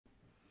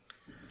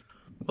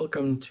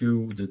Welcome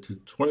to the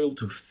tutorial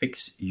to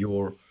fix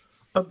your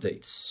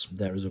updates.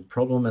 There is a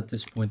problem at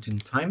this point in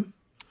time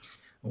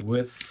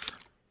with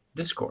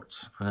Discord,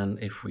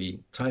 and if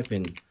we type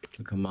in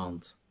the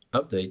command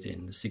update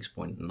in the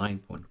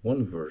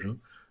 6.9.1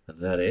 version,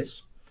 that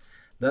is,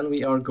 then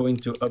we are going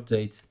to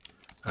update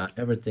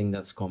everything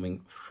that's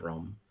coming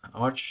from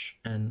Arch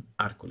and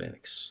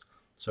ArcoLinux.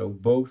 So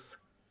both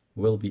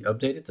will be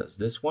updated as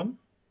this one,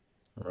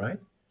 all right?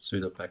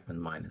 Sudo pacman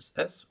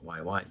 -s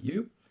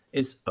yyU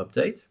is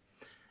update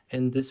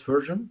in this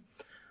version,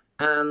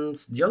 and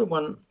the other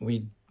one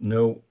we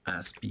know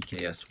as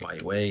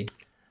pksyway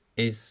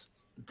is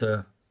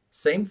the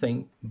same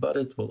thing, but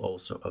it will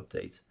also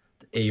update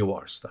the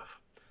AOR stuff.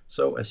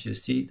 So as you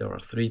see, there are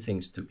three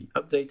things to be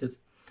updated,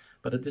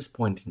 but at this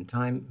point in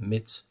time,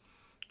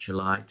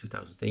 mid-July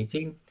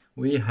 2018,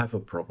 we have a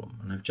problem,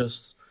 and I've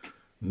just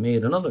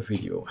made another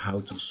video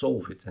how to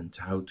solve it and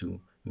how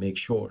to make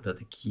sure that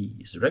the key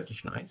is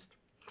recognized.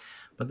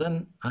 But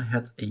then I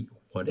had a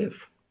what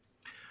if.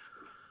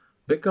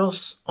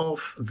 Because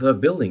of the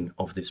building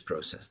of this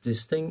process,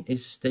 this thing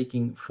is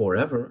taking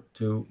forever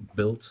to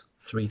build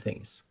three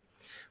things.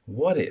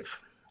 What if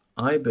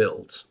I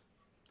build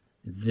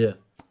the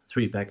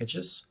three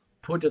packages,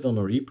 put it on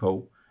a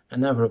repo,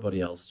 and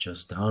everybody else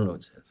just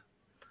downloads it?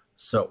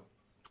 So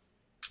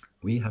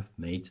we have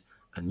made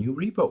a new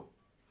repo.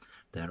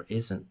 There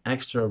is an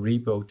extra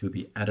repo to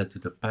be added to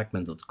the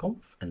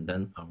pacman.conf, and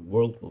then our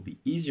world will be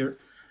easier,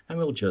 and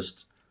we'll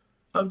just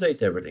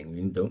update everything.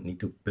 We don't need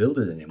to build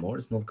it anymore.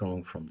 It's not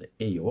coming from the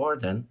AOR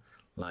then,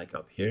 like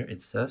up here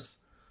it says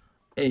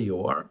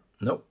AOR.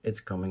 No,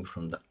 it's coming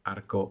from the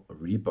Arco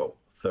repo,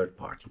 third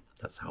party.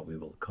 That's how we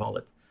will call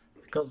it,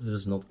 because this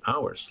is not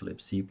ours.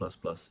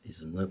 libc++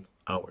 is not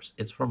ours.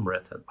 It's from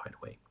Red Hat, by the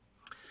way.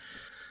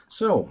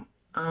 So,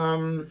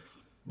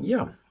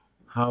 yeah,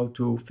 how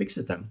to fix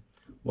it then?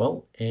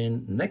 Well,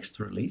 in next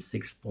release,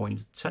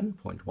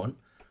 6.10.1,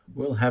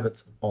 we'll have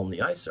it on the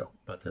ISO,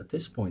 but at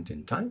this point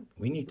in time,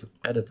 we need to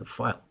edit a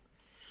file.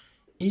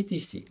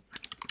 etc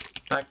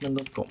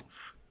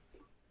pacman.conf.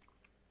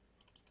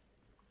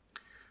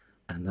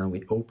 And then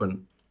we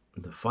open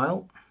the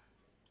file,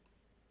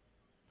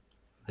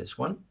 this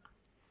one.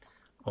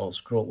 I'll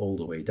scroll all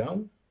the way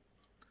down,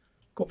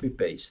 copy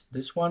paste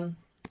this one,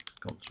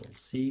 Ctrl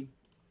C,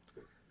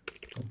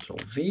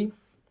 Ctrl V.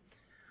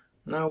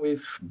 Now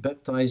we've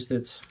baptized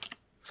it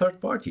third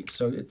party,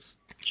 so it's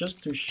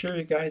just to show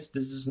you guys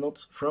this is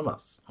not from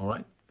us, all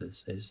right?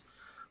 This is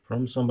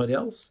from somebody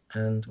else,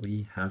 and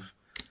we have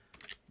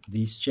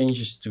these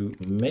changes to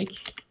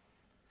make.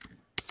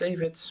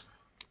 Save it,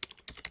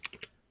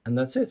 and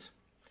that's it.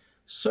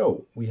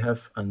 So we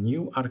have a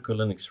new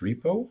ArcoLinux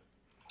repo.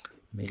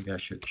 Maybe I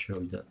should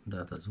show you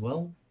that as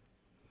well.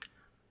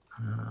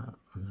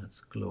 Let's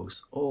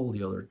close all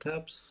the other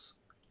tabs.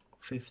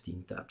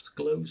 15 tabs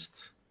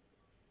closed.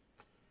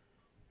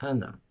 And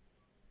now,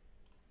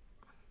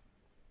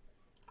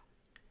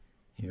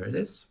 here it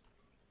is.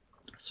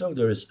 So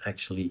there is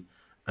actually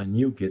a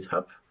new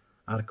GitHub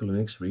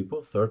ArcoLinux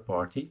repo, third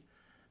party.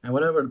 And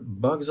whenever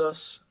it bugs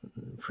us,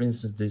 for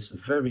instance, this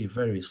very,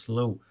 very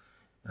slow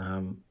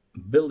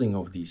building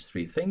of these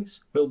three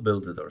things, we'll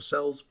build it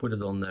ourselves, put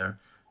it on there,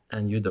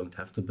 and you don't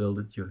have to build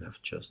it. You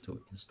have just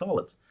to install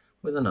it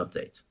with an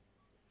update.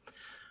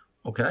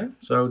 Okay,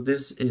 so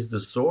this is the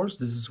source.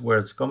 This is where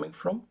it's coming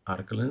from.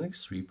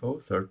 ArcoLinux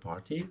repo, third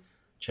party.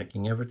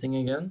 Checking everything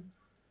again.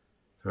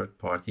 Third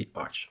party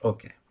Arch.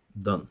 Okay,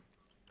 done.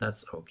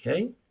 That's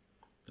okay.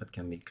 That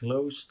can be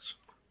closed.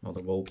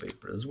 Another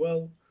wallpaper as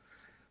well.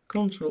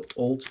 Ctrl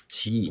Alt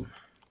T.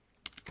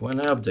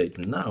 When I update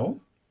now,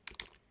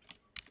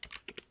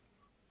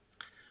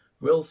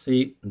 we'll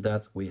see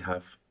that we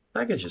have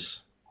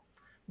packages.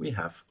 We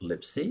have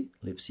libc,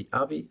 libc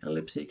abi, and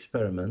libc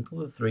experimental,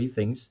 the three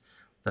things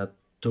that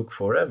took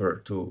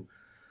forever to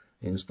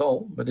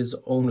install, but it's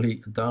only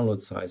a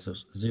download size of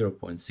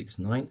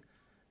 0.69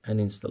 and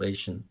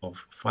installation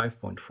of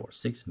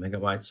 5.46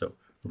 megabytes, so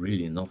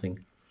really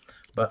nothing,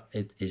 but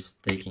it is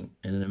taking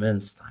an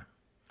immense time.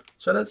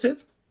 So that's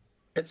it.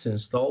 It's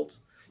installed.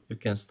 You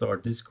can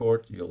start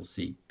Discord. You'll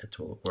see it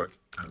will work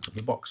out of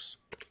the box.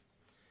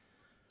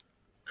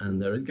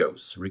 And there it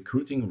goes.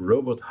 Recruiting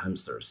robot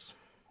hamsters.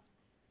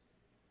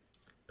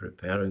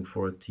 Preparing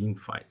for a team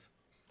fight.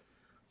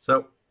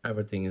 So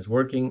everything is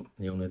working.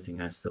 The only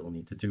thing I still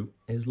need to do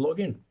is log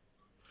in.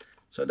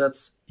 So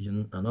that's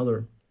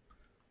another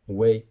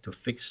way to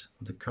fix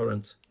the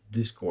current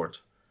Discord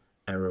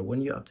error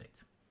when you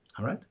update.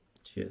 All right,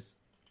 cheers.